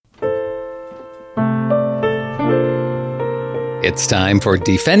It's time for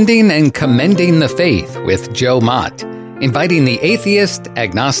Defending and Commending the Faith with Joe Mott, inviting the atheist,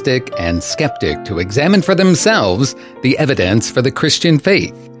 agnostic, and skeptic to examine for themselves the evidence for the Christian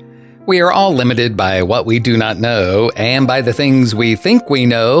faith. We are all limited by what we do not know and by the things we think we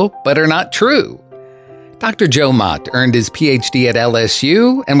know but are not true. Dr. Joe Mott earned his PhD at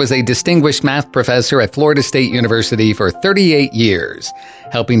LSU and was a distinguished math professor at Florida State University for 38 years,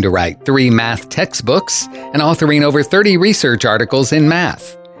 helping to write 3 math textbooks and authoring over 30 research articles in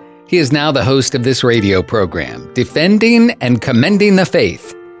math. He is now the host of this radio program, Defending and Commending the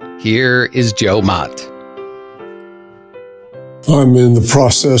Faith. Here is Joe Mott. I'm in the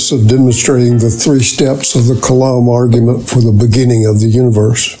process of demonstrating the 3 steps of the Kalam argument for the beginning of the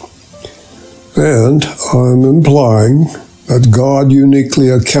universe. And I'm implying that God uniquely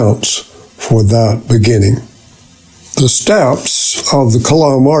accounts for that beginning. The steps of the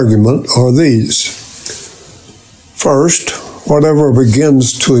Kalam argument are these. First, whatever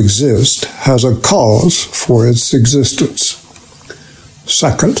begins to exist has a cause for its existence.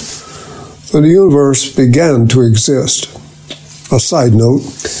 Second, the universe began to exist. A side note,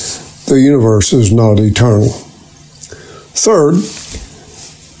 the universe is not eternal. Third,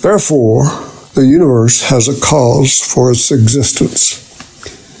 therefore, the universe has a cause for its existence.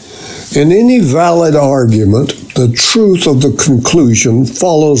 In any valid argument, the truth of the conclusion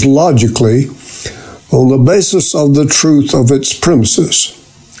follows logically on the basis of the truth of its premises.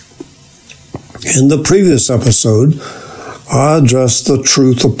 In the previous episode, I addressed the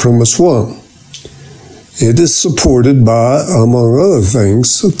truth of premise 1. It is supported by, among other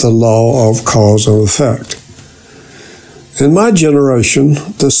things, the law of cause and effect. In my generation,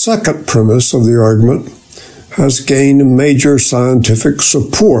 the second premise of the argument has gained major scientific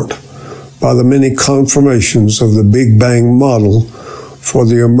support by the many confirmations of the Big Bang model for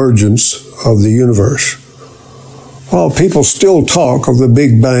the emergence of the universe. While people still talk of the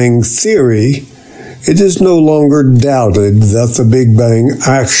Big Bang theory, it is no longer doubted that the Big Bang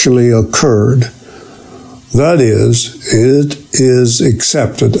actually occurred. That is, it is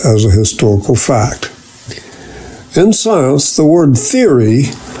accepted as a historical fact. In science, the word theory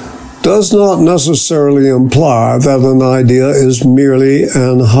does not necessarily imply that an idea is merely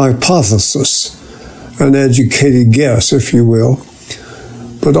an hypothesis, an educated guess, if you will,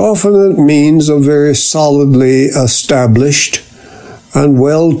 but often it means a very solidly established and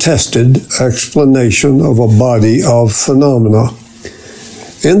well-tested explanation of a body of phenomena.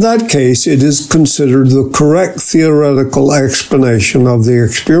 In that case, it is considered the correct theoretical explanation of the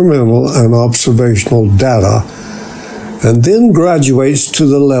experimental and observational data, and then graduates to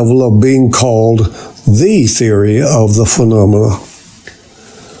the level of being called the theory of the phenomena.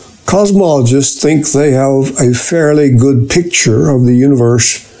 Cosmologists think they have a fairly good picture of the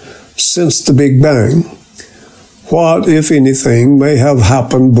universe since the Big Bang. What, if anything, may have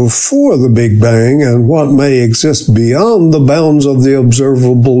happened before the Big Bang and what may exist beyond the bounds of the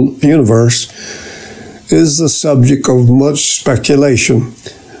observable universe is the subject of much speculation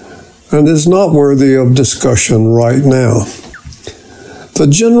and is not worthy of discussion right now. The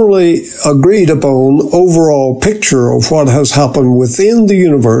generally agreed upon overall picture of what has happened within the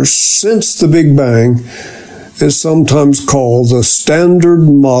universe since the Big Bang is sometimes called the Standard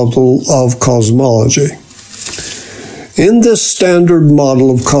Model of Cosmology. In this Standard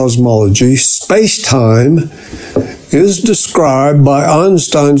Model of Cosmology, space-time is described by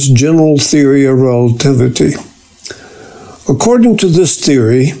Einstein's general theory of relativity. According to this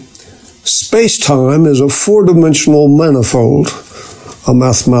theory, space-time is a 4-dimensional manifold, a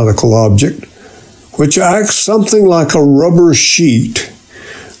mathematical object, which acts something like a rubber sheet.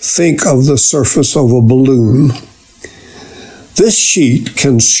 Think of the surface of a balloon. This sheet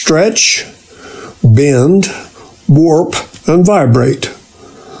can stretch, bend, warp, and vibrate.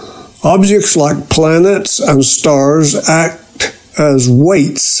 Objects like planets and stars act as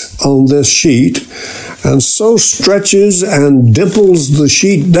weights on this sheet, and so stretches and dimples the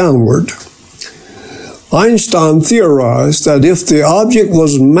sheet downward. Einstein theorized that if the object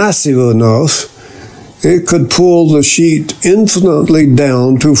was massive enough, it could pull the sheet infinitely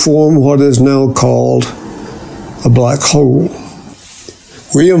down to form what is now called a black hole.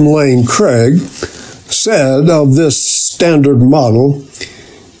 William Lane Craig said of this standard model,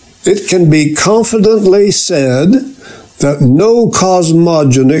 "It can be confidently said that no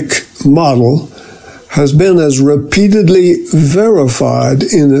cosmogonic model has been as repeatedly verified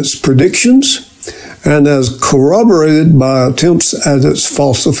in its predictions and as corroborated by attempts at its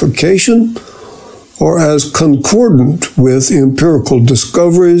falsification or as concordant with empirical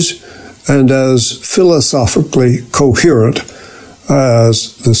discoveries and as philosophically coherent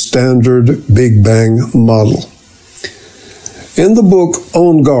as the standard Big Bang model." In the book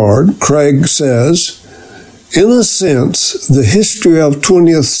On Guard, Craig says, in a sense, the history of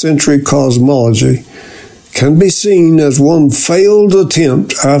 20th century cosmology can be seen as one failed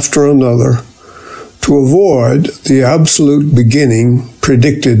attempt after another to avoid the absolute beginning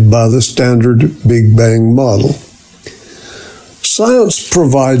predicted by the standard Big Bang model. Science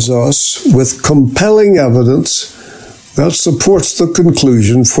provides us with compelling evidence that supports the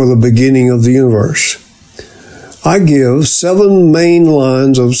conclusion for the beginning of the universe. I give 7 main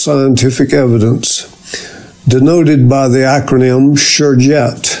lines of scientific evidence, denoted by the acronym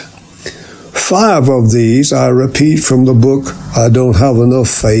SUREJET. 5 of these I repeat from the book I Don't Have Enough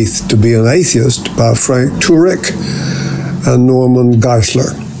Faith to Be an Atheist by Frank Turek and Norman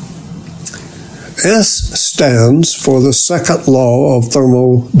Geisler. S stands for the second law of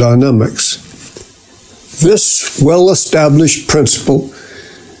thermodynamics. This well-established principle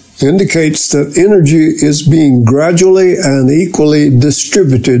indicates that energy is being gradually and equally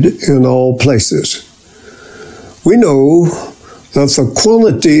distributed in all places. We know that the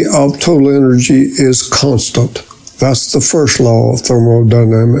quantity of total energy is constant. That's the first law of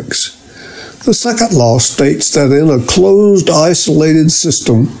thermodynamics. The second law states that in a closed, isolated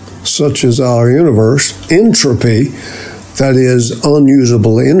system, such as our universe, entropy, that is,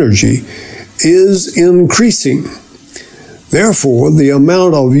 unusable energy, is increasing. Therefore, the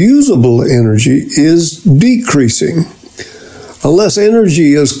amount of usable energy is decreasing. Unless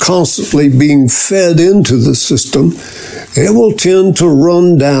energy is constantly being fed into the system, it will tend to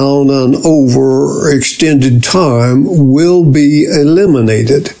run down and over extended time will be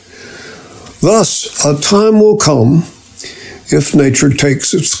eliminated. Thus, a time will come, if nature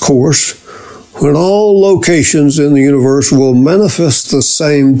takes its course, when all locations in the universe will manifest the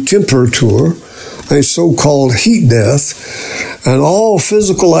same temperature, a so-called heat death, and all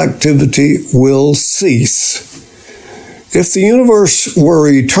physical activity will cease. If the universe were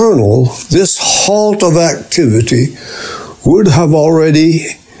eternal, this halt of activity would have already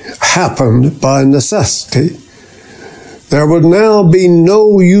happened by necessity. There would now be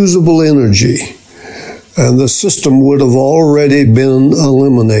no usable energy, and the system would have already been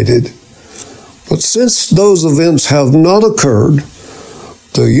eliminated. But since those events have not occurred,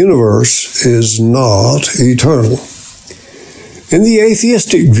 the universe is not eternal. In the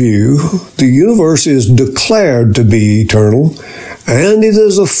atheistic view, the universe is declared to be eternal, and it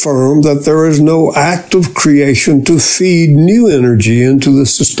is affirmed that there is no act of creation to feed new energy into the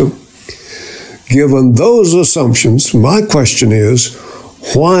system. Given those assumptions, my question is,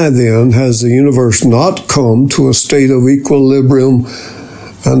 why then has the universe not come to a state of equilibrium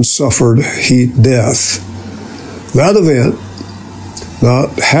and suffered heat death? That event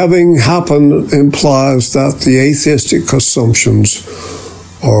not having happened implies that the atheistic assumptions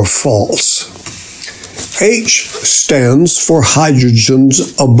are false. H stands for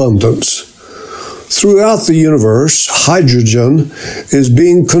hydrogen's abundance. Throughout the universe, hydrogen is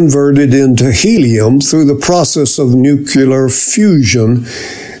being converted into helium through the process of nuclear fusion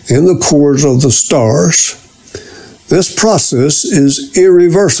in the cores of the stars. This process is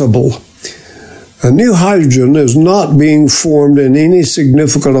irreversible. A new hydrogen is not being formed in any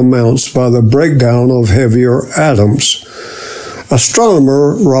significant amounts by the breakdown of heavier atoms.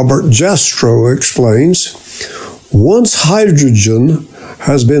 Astronomer Robert Jastrow explains, once hydrogen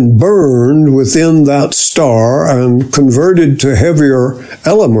has been burned within that star and converted to heavier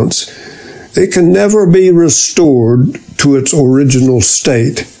elements, it can never be restored to its original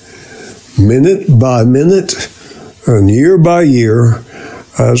state. Minute by minute and year by year,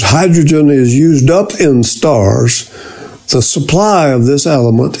 as hydrogen is used up in stars, the supply of this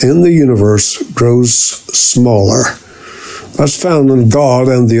element in the universe grows smaller. That's found in God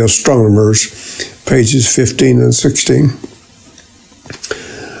and the Astronomers, pages 15 and 16.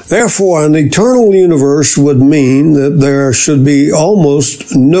 Therefore, an eternal universe would mean that there should be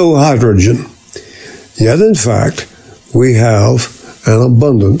almost no hydrogen. Yet, in fact, we have an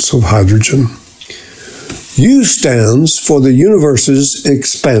abundance of hydrogen. U stands for the universe's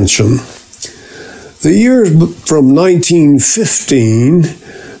expansion. The years from 1915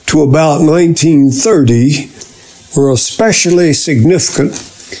 to about 1930 were especially significant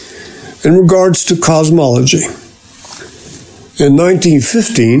in regards to cosmology. In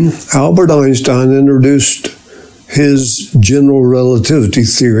 1915, Albert Einstein introduced his general relativity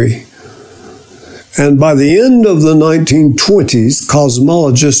theory. And by the end of the 1920s,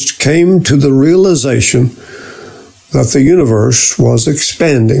 cosmologists came to the realization that the universe was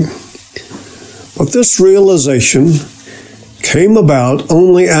expanding. But this realization came about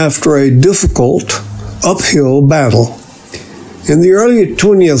only after a difficult uphill battle. In the early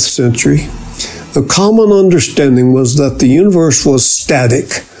 20th century, the common understanding was that the universe was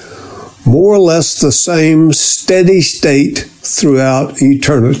static, more or less the same steady state throughout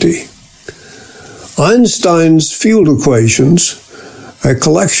eternity. Einstein's field equations, a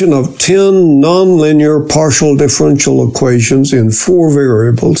collection of 10 nonlinear partial differential equations in 4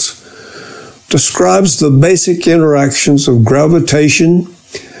 variables, describes the basic interactions of gravitation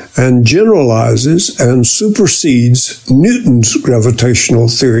and generalizes and supersedes Newton's gravitational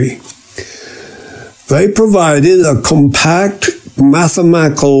theory. They provided a compact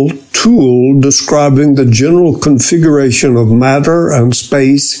mathematical tool describing the general configuration of matter and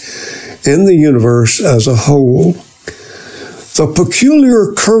space in the universe as a whole. The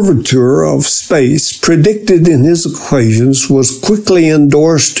peculiar curvature of space predicted in his equations was quickly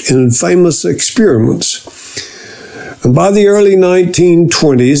endorsed in famous experiments. And by the early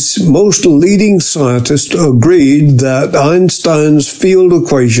 1920s, most leading scientists agreed that Einstein's field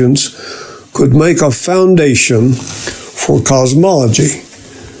equations could make a foundation for cosmology.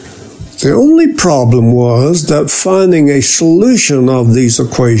 The only problem was that finding a solution of these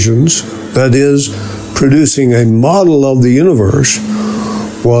equations, that is, producing a model of the universe,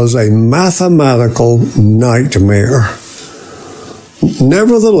 was a mathematical nightmare.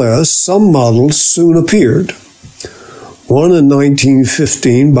 Nevertheless, some models soon appeared. One in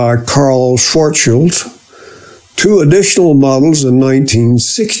 1915 by Karl Schwarzschild, 2 additional models in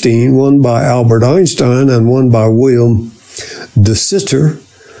 1916, one by Albert Einstein and one by William de Sitter.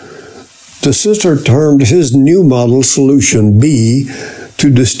 De Sitter termed his new model solution B to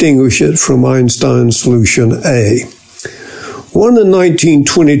distinguish it from Einstein's solution A. One in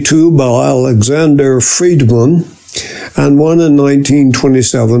 1922 by Alexander Friedmann, and one in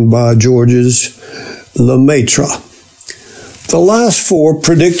 1927 by Georges Lemaitre. The last 4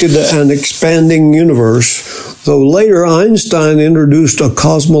 predicted an expanding universe, though later Einstein introduced a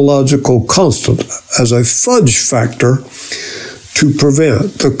cosmological constant as a fudge factor to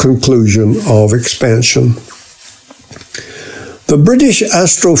prevent the conclusion of expansion. The British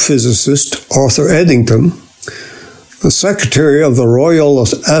astrophysicist Arthur Eddington, the secretary of the Royal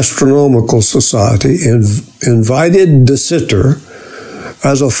Astronomical Society, invited de Sitter,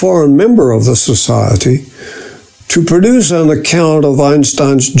 as a foreign member of the Society, to produce an account of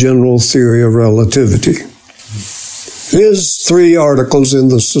Einstein's general theory of relativity. His 3 articles in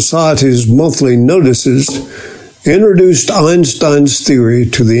the Society's monthly notices introduced Einstein's theory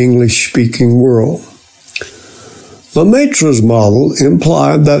to the English-speaking world. Lemaitre's model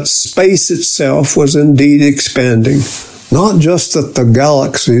implied that space itself was indeed expanding, not just that the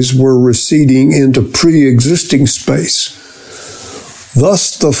galaxies were receding into pre-existing space.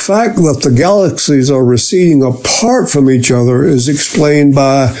 Thus, the fact that the galaxies are receding apart from each other is explained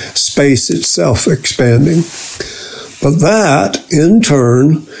by space itself expanding. But that, in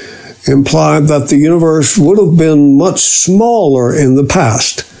turn, implied that the universe would have been much smaller in the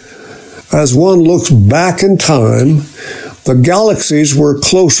past. As one looks back in time, the galaxies were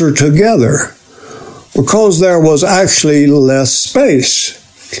closer together because there was actually less space.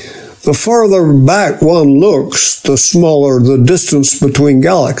 The farther back one looks, the smaller the distance between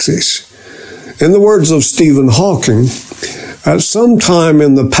galaxies. In the words of Stephen Hawking, at some time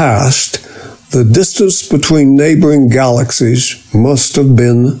in the past, the distance between neighboring galaxies must have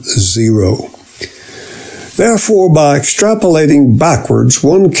been 0. Therefore, by extrapolating backwards,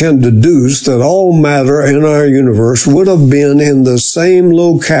 one can deduce that all matter in our universe would have been in the same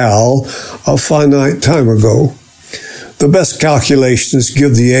locale a finite time ago. The best calculations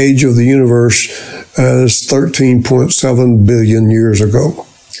give the age of the universe as 13.7 billion years ago.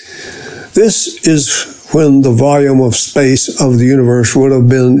 This is when the volume of space of the universe would have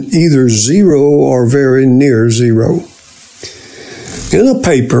been either 0 or very near 0. In a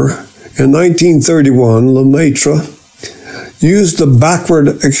paper in 1931, Lemaitre used the backward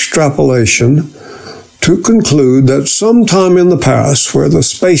extrapolation to conclude that sometime in the past, where the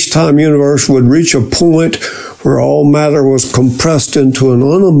space-time universe would reach a point where all matter was compressed into an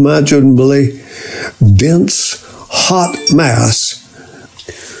unimaginably dense, hot mass,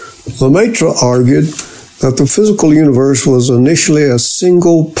 Lemaitre argued that the physical universe was initially a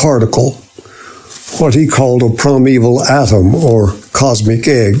single particle, what he called a primeval atom or cosmic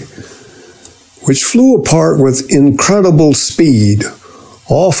egg, which flew apart with incredible speed,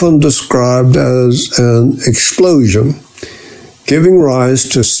 often described as an explosion, giving rise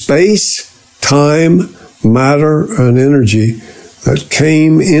to space, time, matter, and energy that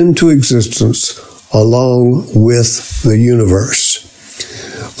came into existence along with the universe.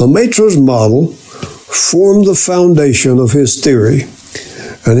 Lemaitre's model formed the foundation of his theory,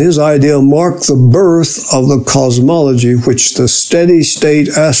 and his idea marked the birth of the cosmology which the steady-state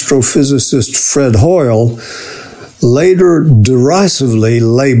astrophysicist Fred Hoyle later derisively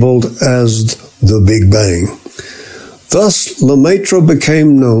labeled as the Big Bang. Thus, Lemaitre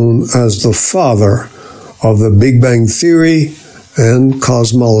became known as the father of the Big Bang theory and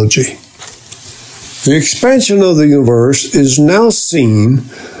cosmology. The expansion of the universe is now seen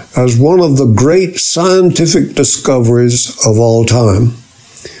as one of the great scientific discoveries of all time,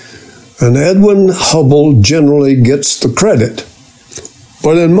 and Edwin Hubble generally gets the credit.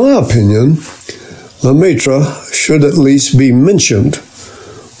 But in my opinion, Lemaitre should at least be mentioned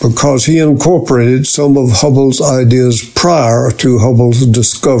because he incorporated some of Hubble's ideas prior to Hubble's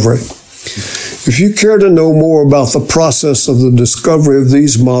discovery. If you care to know more about the process of the discovery of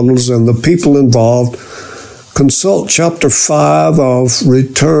these models and the people involved, consult Chapter 5 of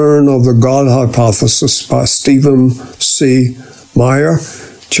Return of the God Hypothesis by Stephen C. Meyer,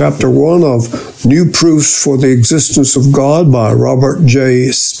 Chapter 1 of New Proofs for the Existence of God by Robert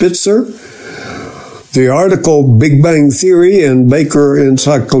J. Spitzer, the article Big Bang Theory in Baker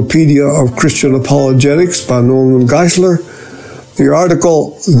Encyclopedia of Christian Apologetics by Norman Geisler, the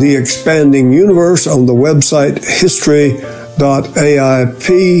article The Expanding Universe on the website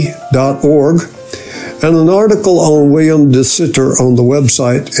history.aip.org, and an article on William De Sitter on the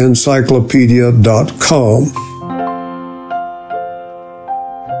website encyclopedia.com.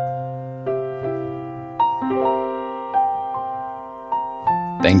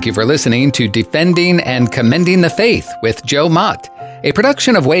 Thank you for listening to Defending and Commending the Faith with Joe Mott, a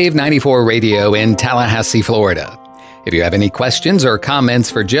production of Wave 94 Radio in Tallahassee, Florida. If you have any questions or comments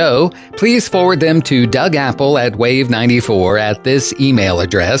for Joe, please forward them to Doug Apple at Wave94 at this email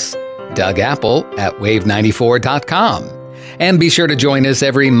address, dougapple@wave94.com. And be sure to join us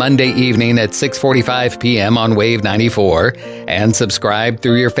every Monday evening at 6:45 p.m. on Wave 94 and subscribe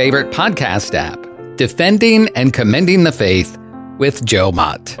through your favorite podcast app. Defending and Commending the Faith with Joe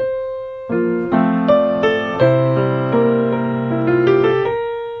Mott.